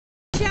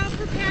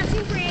for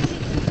passing branches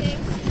and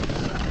things.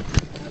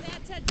 So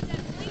that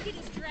blanket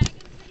is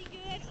dragging pretty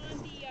good on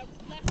the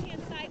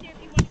left-hand side there if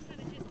you want to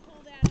kind of just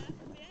pull that up a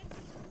bit.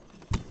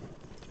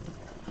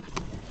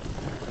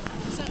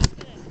 So I'm just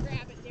going to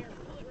grab it there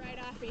and pull it right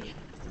off of you.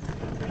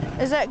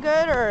 Is that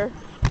good or?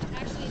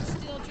 Actually, it's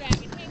still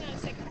dragging. Hang on a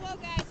second. Whoa,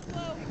 guys.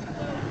 Whoa.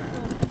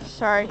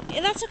 Sorry.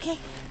 Yeah, that's okay.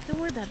 Don't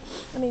worry about it.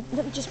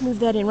 Let me just move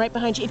that in right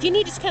behind you. If you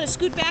need to kind of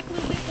scoot back a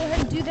little bit, go ahead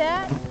and do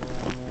that.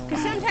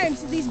 Because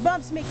sometimes these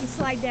bumps make you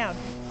slide down.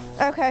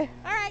 Okay.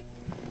 All right.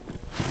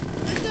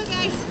 Let's go,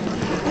 guys.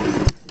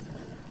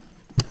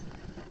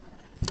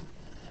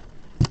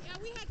 Yeah,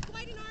 we had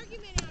quite an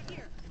argument out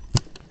here.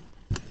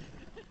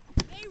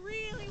 They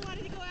really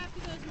wanted to go after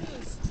those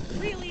moose.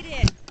 Really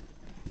did.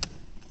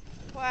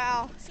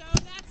 Wow. So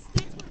that's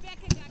where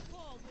Becca got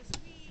cold.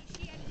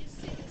 She had to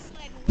just sit in the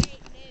sled and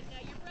wait, and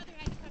then your brother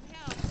had to come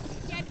help.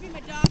 He had to be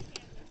my dog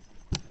handler.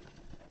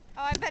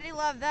 Oh, I bet he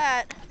loved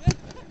that.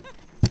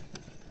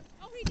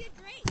 Oh, he did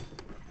great.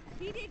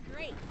 He did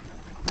great.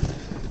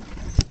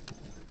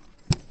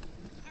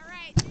 All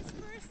right, this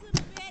first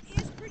little bit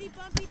is pretty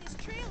bumpy. This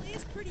trail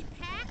is pretty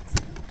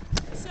packed,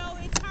 so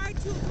it's hard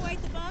to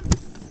avoid the bumps.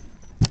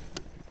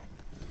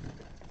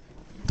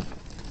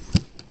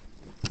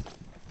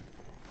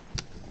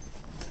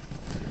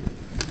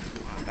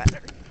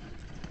 Better.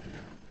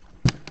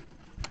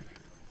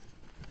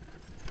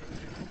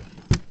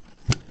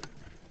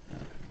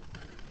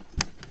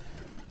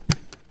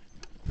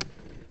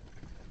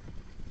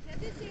 Now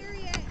this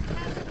area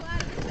has a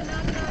lot of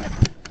phenomenon of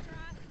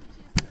frost, which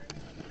is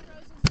permanently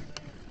frozen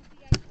soil since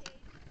the ice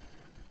age.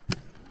 It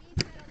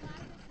means that a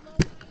lot of this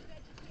low-lying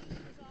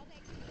vegetation is all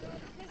that can grow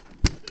because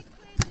big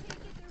plants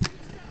can't get their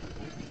roots up in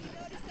there. You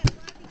notice that a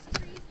lot of these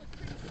trees look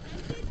pretty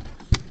stunted.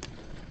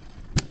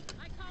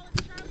 I call them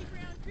Charlie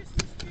Brown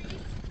Christmas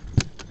trees.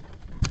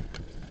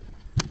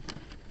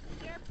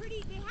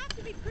 They have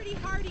to be pretty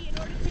hardy in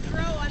order to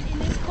grow in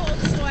this cold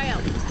soil.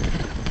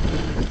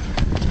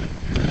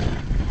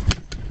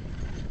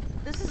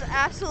 This is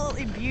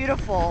absolutely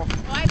beautiful.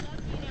 Oh, I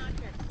love being out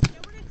here. Now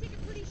we're going to take a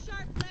pretty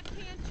sharp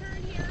left-hand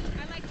turn here.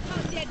 I like to call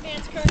it dead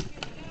man's curve.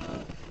 Here we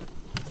go.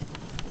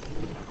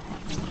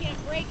 Can't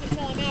brake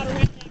until I'm out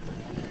around that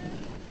corner.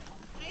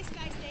 Nice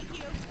guys, thank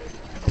you.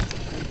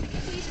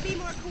 Please be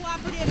more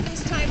cooperative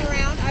this time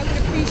around. I would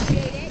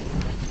appreciate it.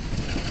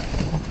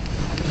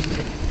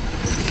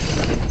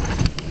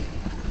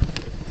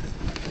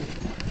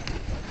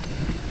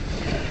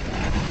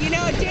 You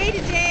know, day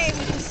to day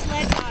with the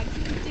sled dogs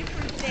is a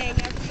different thing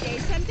every day.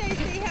 Sometimes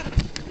they have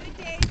good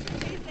days,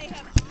 sometimes they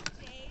have off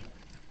days.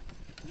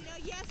 You know,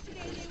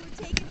 yesterday they were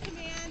taking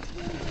commands,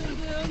 boom, boom,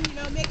 boom, you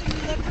know, making me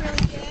look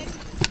really good.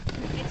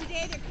 And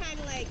today they're kind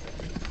of like,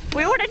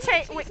 We want to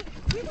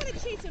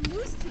chase a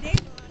moose today,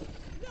 Ron.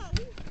 No,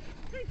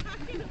 we're not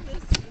going to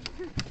listen.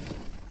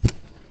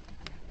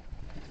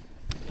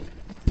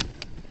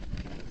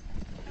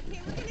 Okay,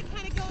 we're going to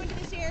kind of go into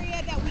this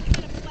area that we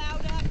kind of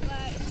plowed up.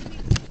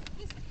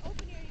 This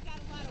open area got a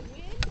lot of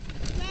wind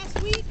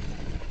last week,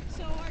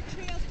 so our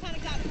trails kind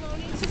of got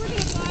blown in. So we're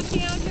going to walk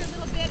down here a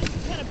little bit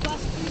and kind of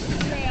bust through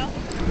the trail.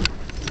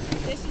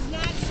 This is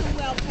not so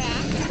well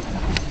packed.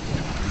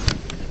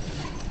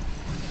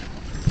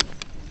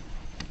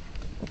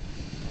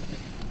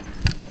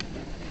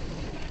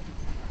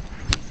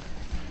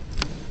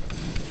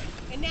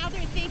 And now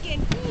they're thinking,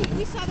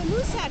 we saw the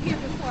moose out here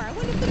before. I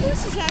wonder if the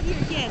moose is out here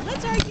again.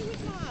 Let's argue with